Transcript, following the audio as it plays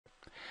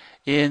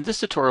In this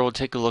tutorial, we'll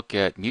take a look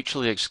at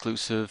mutually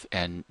exclusive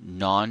and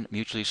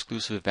non-mutually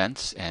exclusive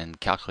events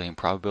and calculating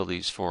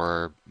probabilities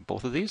for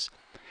both of these.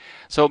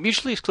 So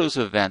mutually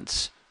exclusive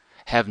events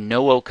have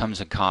no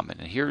outcomes in common,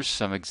 and here's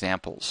some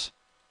examples.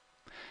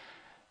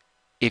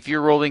 If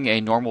you're rolling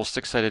a normal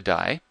six-sided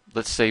die,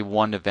 let's say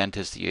one event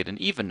is that you get an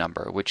even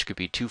number, which could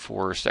be 2,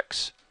 4, or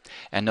 6.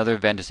 Another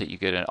event is that you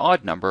get an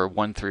odd number,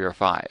 1, 3, or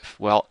 5.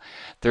 Well,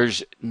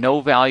 there's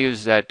no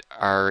values that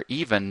are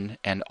even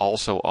and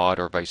also odd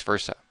or vice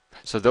versa.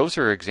 So those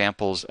are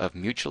examples of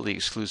mutually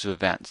exclusive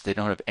events. They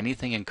don't have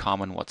anything in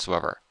common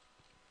whatsoever.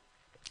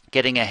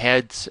 Getting a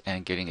heads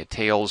and getting a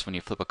tails when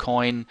you flip a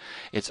coin,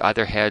 it's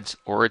either heads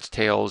or it's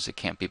tails. It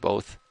can't be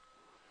both.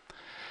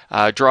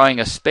 Drawing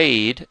a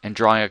spade and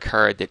drawing a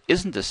card that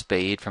isn't a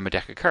spade from a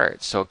deck of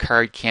cards. So a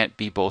card can't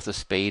be both a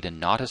spade and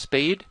not a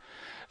spade.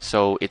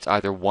 So it's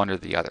either one or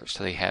the other.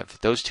 So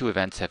those two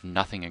events have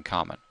nothing in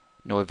common.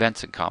 No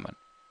events in common.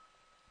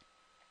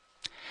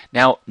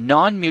 Now,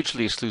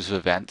 non-mutually exclusive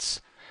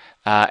events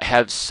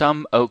have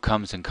some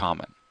outcomes in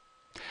common.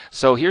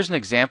 So here's an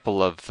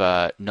example of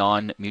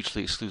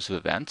non-mutually exclusive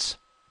events.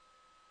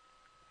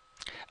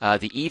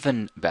 The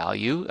even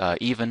value,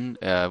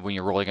 when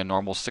you're rolling a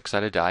normal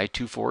six-sided die,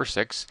 2, 4, or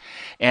 6.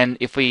 And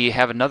if we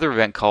have another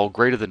event called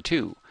greater than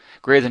 2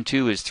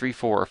 is 3,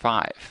 4, or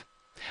 5.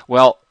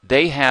 Well,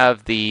 they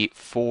have the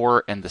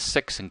 4 and the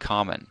 6 in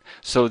common.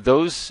 So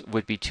those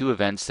would be two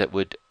events that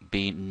would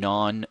be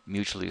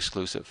non-mutually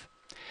exclusive.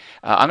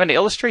 I'm going to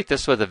illustrate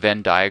this with a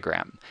Venn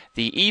diagram.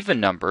 The even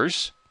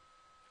numbers,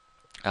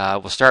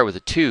 we'll start with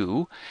a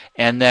 2,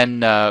 and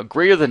then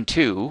greater than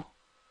 2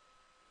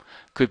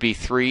 could be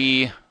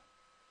 3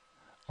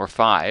 or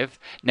 5.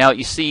 Now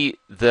you see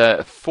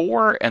the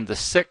 4 and the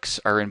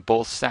 6 are in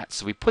both sets,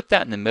 so we put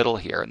that in the middle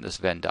here in this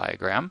Venn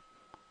diagram.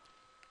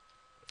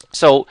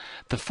 So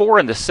the 4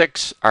 and the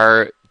 6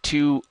 are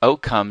two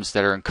outcomes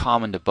that are in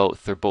common to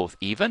both. They're both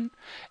even,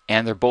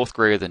 and they're both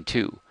greater than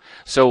 2.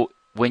 So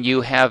when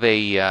you have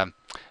a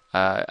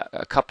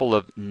couple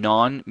of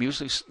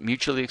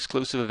non-mutually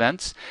exclusive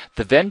events,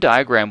 the Venn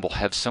diagram will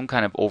have some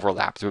kind of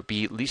overlap. There would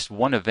be at least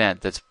one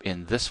event that's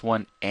in this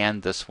one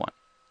and this one.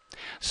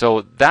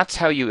 So that's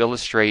how you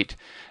illustrate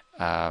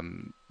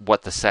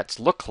what the sets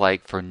look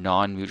like for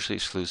non-mutually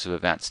exclusive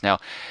events. Now,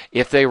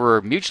 if they were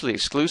mutually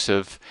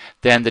exclusive,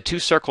 then the two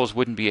circles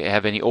wouldn't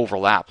have any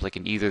overlap, like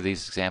in either of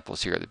these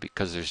examples here,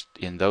 because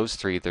in those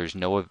three, there's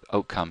no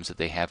outcomes that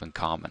they have in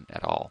common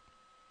at all.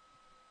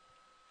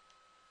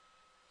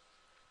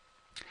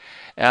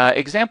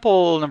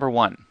 Example number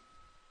 1.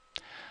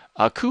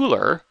 A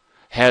cooler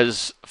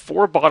has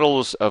 4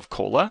 bottles of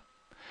cola,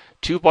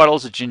 2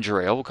 bottles of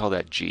ginger ale, we'll call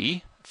that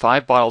G,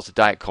 5 bottles of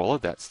Diet Cola,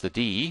 that's the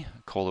D,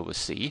 cola was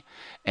C,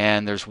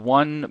 and there's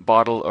 1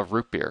 bottle of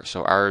root beer,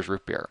 so R is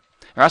root beer.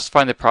 You're asked to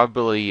find the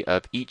probability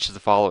of each of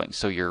the following.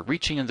 So you're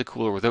reaching in the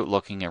cooler without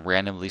looking and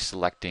randomly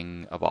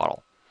selecting a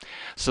bottle.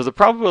 So the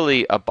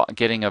probability of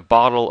getting a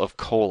bottle of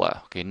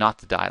cola, okay, not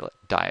the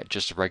diet,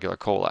 just a regular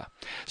cola.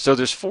 So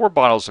there's 4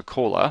 bottles of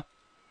cola.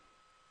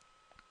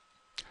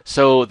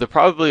 So the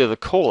probability of the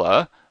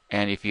cola,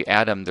 and if you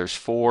add them, there's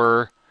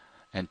 4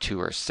 and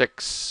 2 are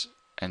 6,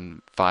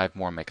 and 5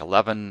 more make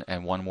 11,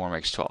 and 1 more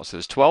makes 12. So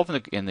there's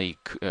 12 in the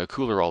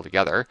cooler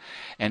altogether,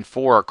 and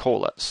 4 are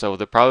cola. So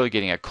the probability of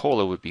getting a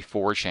cola would be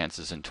 4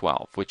 chances in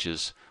 12, which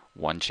is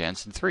 1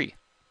 chance in 3.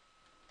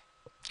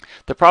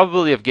 The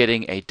probability of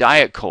getting a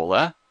Diet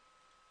Cola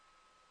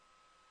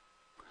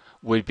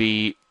would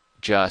be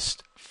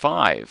just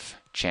 5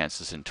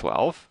 chances in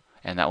 12,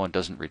 and that one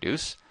doesn't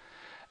reduce.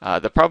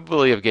 The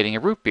probability of getting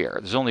a root beer,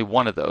 there's only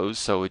 1 of those,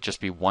 so it would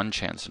just be 1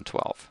 chance in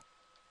 12.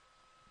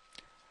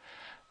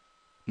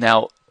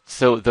 Now,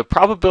 so the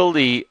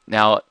probability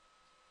of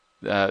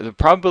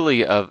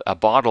a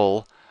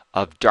bottle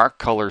of dark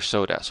color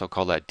soda, so I'll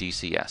call that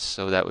DCS.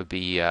 So that would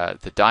be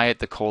the diet,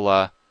 the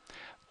cola,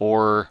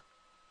 or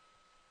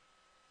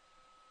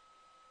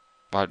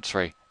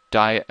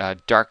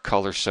dark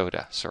color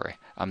soda. Sorry,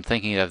 I'm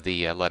thinking of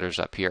the letters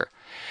up here.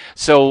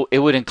 So it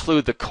would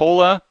include the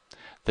cola,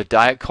 the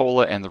Diet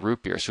Cola, and the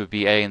root beer. So it would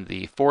be A in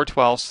the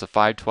 4/12, the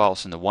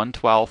 5/12, and the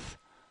 1/12.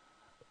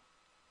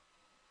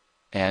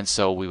 And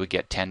so we would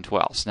get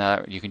 10/12.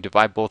 Now you can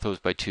divide both those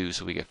by 2,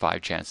 so we get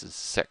 5 chances of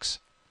 6.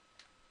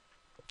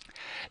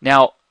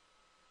 Now,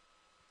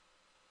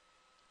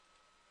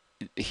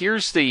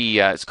 here's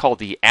it's called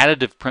the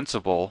additive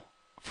principle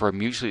for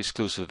mutually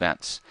exclusive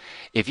events.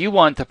 If you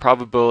want the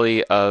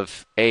probability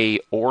of A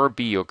or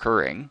B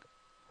occurring,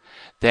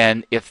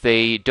 then if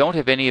they don't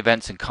have any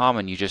events in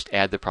common, you just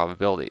add the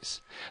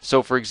probabilities.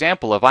 So for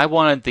example, if I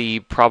wanted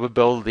the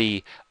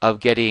probability of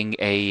getting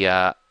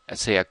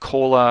say a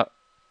cola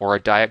or a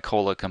Diet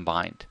Cola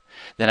combined,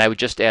 then I would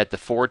just add the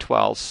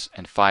 4/12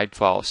 and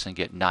 5/12 and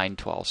get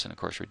 9/12 and of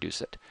course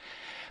reduce it.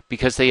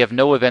 Because they have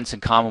no events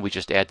in common, we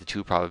just add the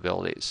 2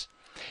 probabilities.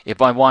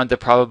 If I wanted the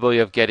probability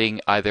of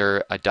getting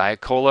either a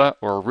Diet Cola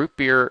or a root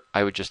beer,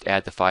 I would just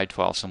add the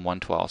 5/12 and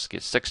 1/12 to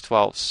get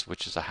 6/12,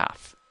 which is a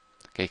half.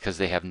 okay, because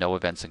they have no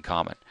events in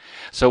common.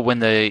 So when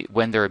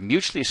they're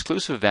mutually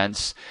exclusive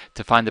events,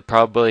 to find the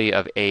probability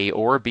of A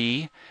or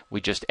B,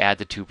 we just add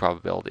the two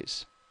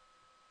probabilities.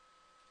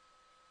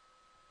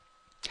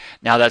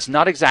 Now that's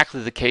not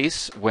exactly the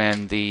case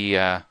when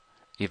the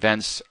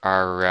events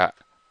are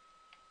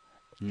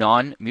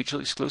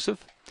non-mutually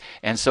exclusive.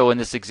 And so in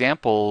this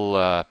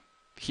example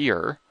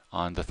here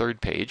on the third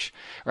page,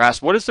 we're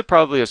asked, what is the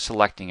probability of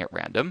selecting at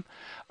random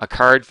a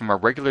card from a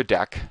regular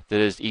deck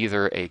that is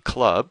either a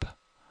club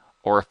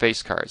or a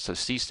face card? So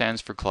C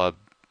stands for club,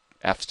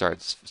 F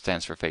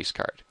stands for face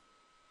card.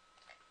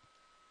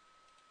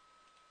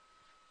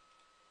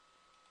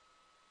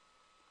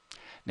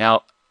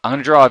 Now, I'm going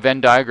to draw a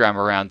Venn diagram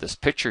around this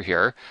picture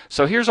here.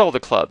 So here's all the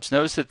clubs.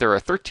 Notice that there are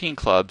 13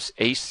 clubs,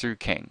 ace through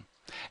king.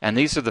 And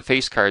these are the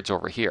face cards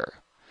over here.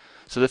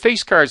 So the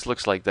face cards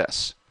looks like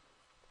this.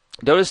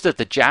 Notice that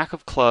the jack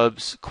of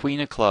clubs, queen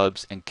of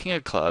clubs, and king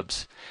of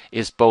clubs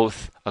is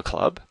both a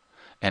club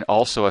and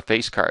also a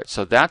face card.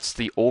 So that's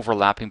the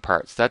overlapping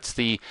parts. That's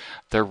the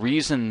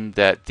reason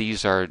that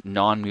these are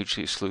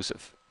non-mutually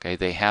exclusive. Okay,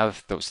 they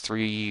have those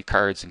three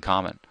cards in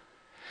common.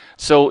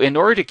 So in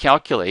order to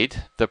calculate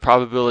the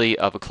probability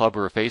of a club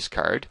or a face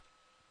card,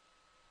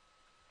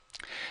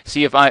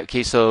 see if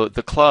so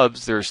the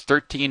clubs, there's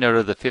 13 out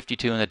of the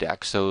 52 in the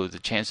deck, so the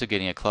chance of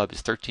getting a club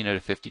is 13 out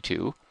of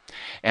 52.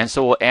 And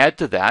so we'll add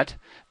to that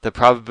the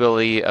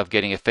probability of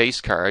getting a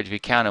face card. If you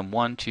count them,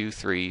 1, 2,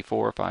 3,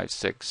 4, 5,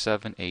 6,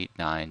 7, 8,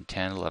 9,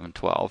 10, 11,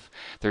 12.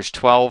 There's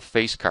 12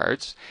 face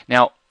cards.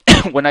 Now,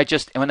 when I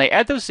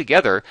add those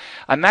together,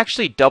 I'm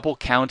actually double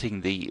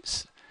counting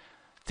these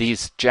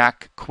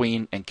jack,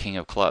 queen, and king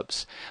of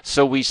clubs.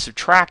 So we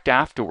subtract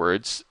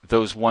afterwards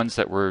those ones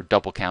that we're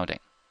double counting.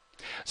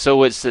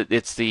 So it's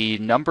the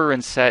number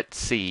in set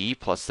C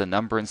plus the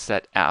number in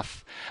set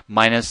F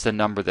minus the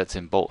number that's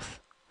in both.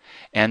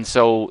 And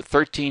so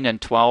 13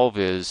 and 12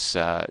 is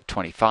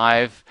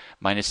 25,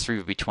 minus 3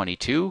 would be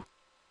 22.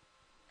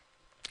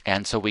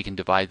 And so we can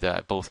divide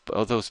both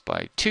of those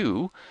by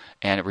 2,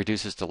 and it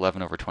reduces to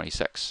 11 over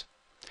 26.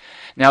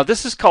 Now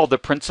this is called the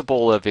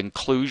principle of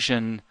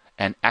inclusion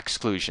and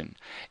exclusion.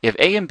 If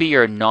A and B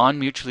are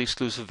non-mutually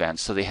exclusive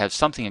events, so they have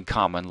something in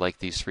common, like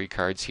these three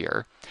cards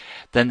here,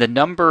 then the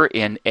number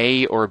in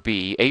A or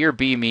B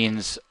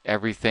means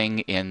everything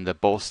in the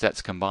both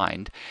sets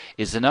combined,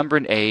 is the number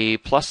in A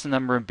plus the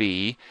number in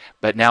B,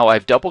 but now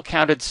I've double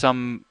counted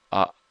some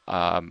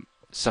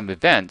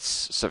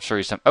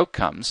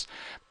outcomes,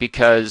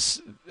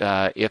 because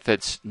if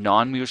it's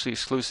non-mutually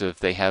exclusive,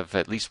 they have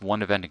at least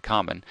one event in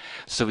common,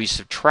 so we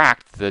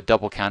subtract the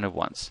double counted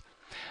ones.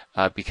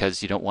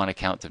 Because you don't want to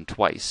count them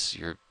twice.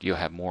 You'll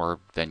have more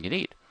than you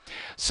need.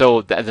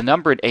 So the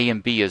number in A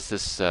and B is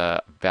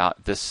the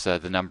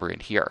number in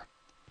here.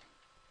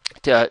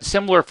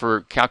 Similar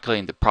for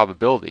calculating the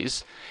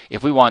probabilities.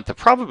 If we want the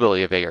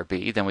probability of A or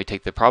B, then we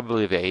take the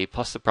probability of A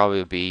plus the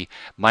probability of B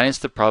minus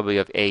the probability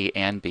of A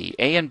and B.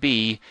 A and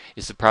B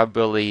is the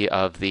probability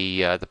of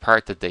the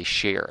part that they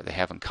share, they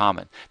have in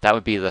common. That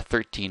would be the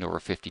 13 over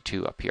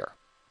 52 up here.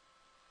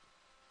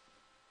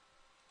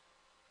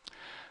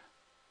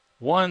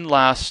 One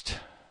last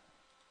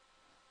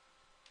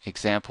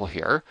example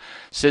here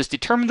says,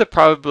 determine the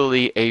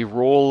probability a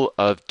roll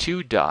of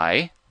 2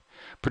 die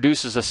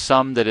produces a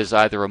sum that is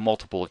either a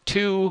multiple of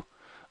 2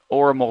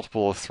 or a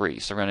multiple of 3.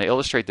 So we're going to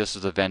illustrate this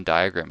as a Venn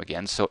diagram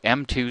again. So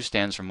M2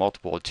 stands for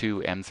multiple of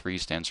 2, M3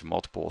 stands for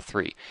multiple of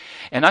 3.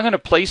 And I'm going to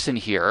place in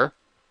here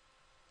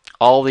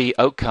all the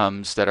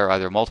outcomes that are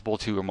either multiple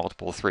of 2 or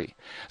multiple of 3.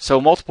 So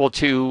multiple of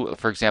 2,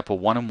 for example,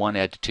 1 and 1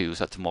 add to 2,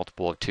 so that's a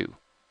multiple of 2.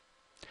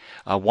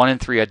 1 and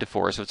 3 add to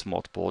 4, so it's a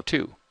multiple of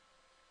 2.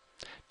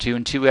 2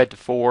 and 2 add to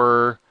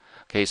 4.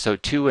 Okay, so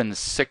 2 and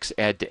 6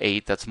 add to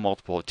 8. That's a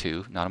multiple of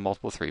 2. Not a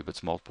multiple of 3, but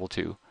it's a multiple of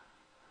 2.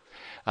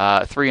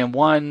 3 and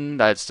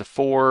 1 adds to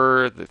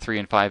 4. The 3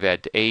 and 5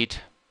 add to 8.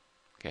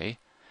 Okay.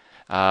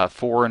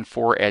 4 and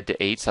 4 add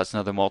to 8, so that's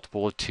another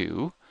multiple of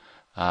 2.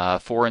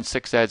 4 and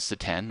 6 adds to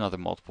 10, another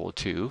multiple of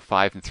 2.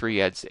 5 and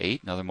 3 adds to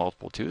 8, another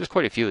multiple of 2. There's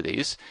quite a few of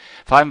these.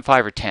 5 and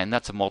 5 are 10,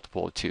 that's a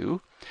multiple of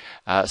 2.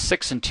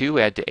 6 and 2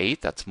 add to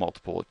 8, that's a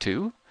multiple of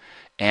 2.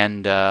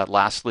 And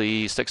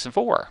lastly, 6 and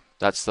 4.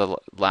 That's the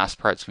last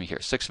parts from here.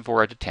 6 and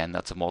 4 add to 10,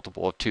 that's a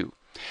multiple of 2.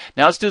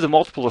 Now let's do the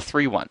multiple of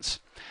 3 ones.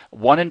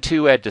 1 and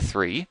 2 add to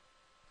 3,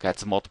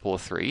 that's a multiple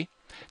of 3.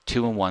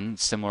 2 and 1,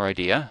 similar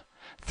idea.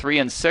 3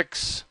 and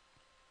 6,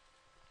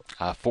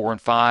 4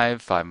 and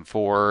 5, 5 and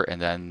 4,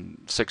 and then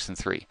 6 and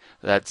 3.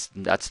 That's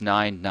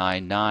 9,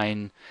 9,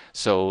 9.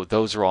 So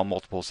those are all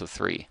multiples of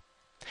 3.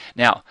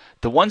 Now,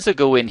 the ones that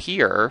go in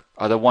here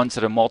are the ones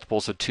that are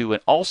multiples of 2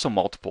 and also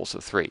multiples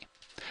of 3.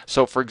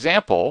 So for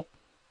example,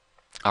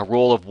 a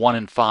roll of 1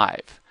 and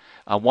 5.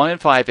 1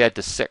 and 5 add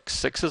to 6.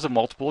 6 is a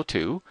multiple of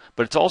 2,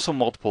 but it's also a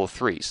multiple of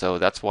 3, so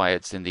that's why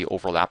it's in the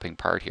overlapping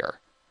part here.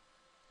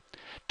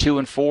 2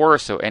 and 4,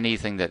 so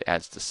anything that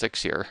adds to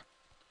 6 here.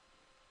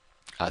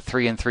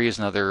 3 and 3 is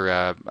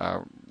another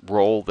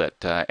roll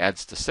that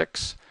adds to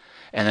 6.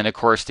 And then, of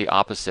course, the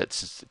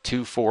opposites.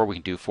 2, 4, we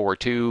can do 4,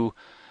 2.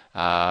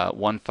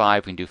 1,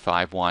 5, we can do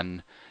 5,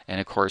 1. And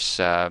of course,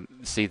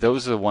 see,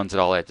 those are the ones that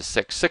all add to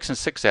 6. 6 and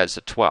 6 adds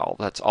to 12.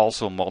 That's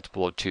also a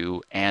multiple of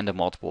 2 and a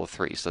multiple of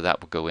 3, so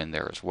that will go in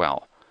there as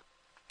well.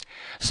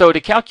 So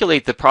to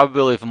calculate the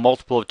probability of a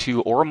multiple of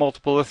 2 or a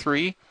multiple of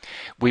 3,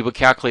 we would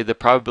calculate the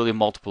probability of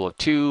multiple of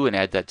 2 and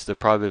add that to the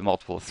probability of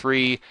multiple of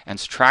 3 and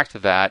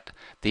subtract that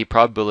the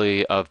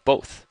probability of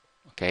both,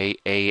 okay,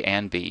 A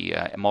and B,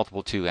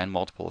 multiple of 2 and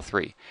multiple of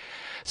 3.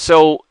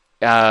 So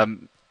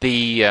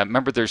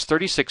remember, there's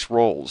 36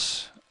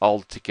 rolls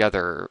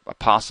altogether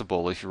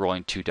possible if you're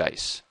rolling 2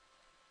 dice.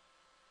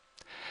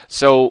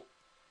 So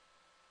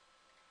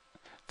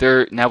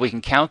now we can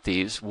count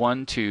these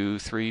 1, 2,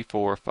 3,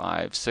 4,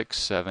 5, 6,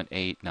 7,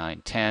 8,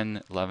 9,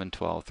 10, 11,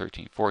 12,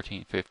 13,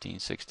 14, 15,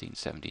 16,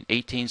 17,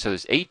 18. So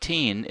there's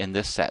 18 in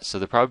this set. So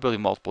the probability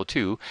of multiple of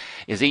 2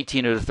 is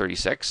 18 out of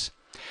 36.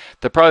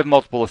 The probability of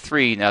multiple of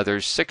 3, now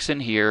there's 6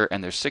 in here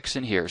and there's 6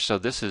 in here. So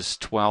this is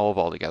 12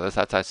 altogether.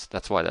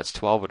 That's why that's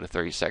 12 out of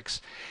 36.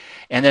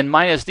 And then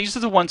minus, these are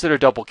the ones that are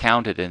double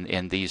counted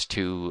in these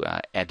two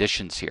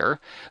additions here.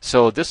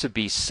 So this would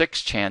be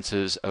 6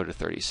 chances out of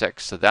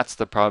 36. So that's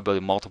the probability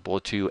of multiple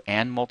of 2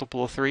 and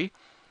multiple of 3.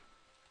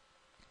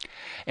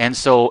 And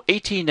so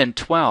 18 and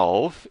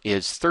 12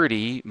 is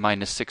 30,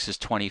 minus 6 is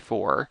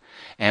 24.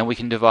 And we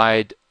can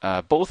divide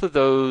both of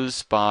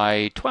those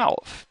by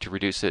 12 to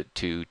reduce it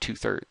to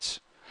 2/3.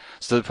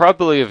 So the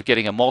probability of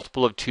getting a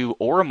multiple of 2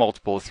 or a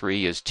multiple of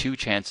 3 is 2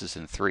 chances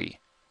in 3,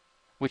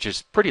 which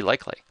is pretty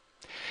likely.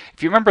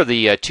 If you remember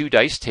the 2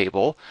 dice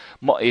table,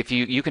 if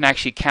you can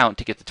actually count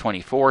to get the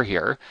 24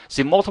 here.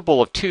 See,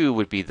 multiple of 2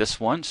 would be this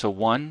one. So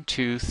 1,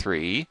 2,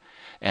 3.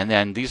 And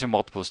then these are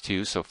multiples of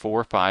 2. So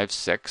 4, 5,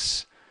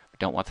 6. We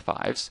don't want the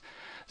 5s.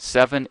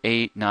 7,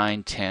 8,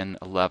 9, 10,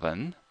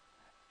 11.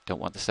 Don't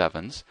want the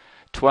 7s.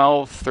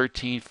 12,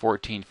 13,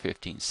 14,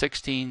 15,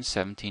 16,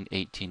 17,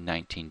 18,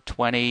 19,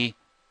 20.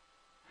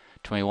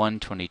 21,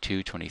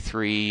 22,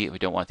 23. We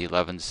don't want the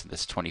 11s.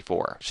 That's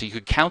 24. So you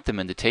could count them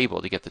in the table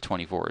to get the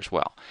 24 as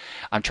well.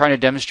 I'm trying to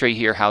demonstrate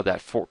here how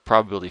that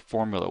probability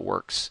formula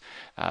works.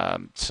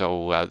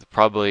 The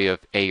probability of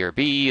A or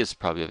B is the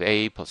probability of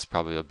A plus the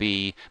probability of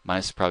B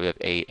minus the probability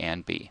of A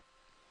and B.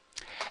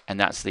 And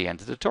that's the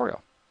end of the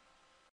tutorial.